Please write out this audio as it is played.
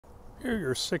Here are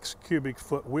your 6 cubic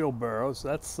foot wheelbarrows.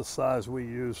 That's the size we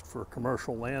used for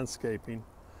commercial landscaping.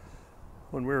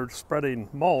 When we were spreading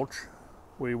mulch,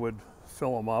 we would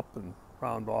fill them up and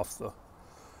round off the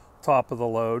top of the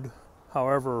load.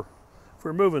 However, if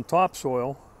we're moving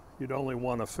topsoil, you'd only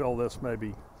want to fill this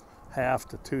maybe half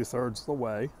to 2/3 of the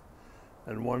way.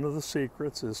 And one of the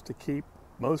secrets is to keep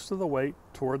most of the weight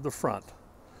toward the front.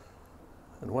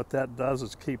 And what that does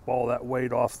is keep all that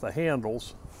weight off the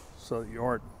handles so that you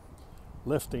aren't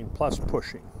lifting plus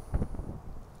pushing.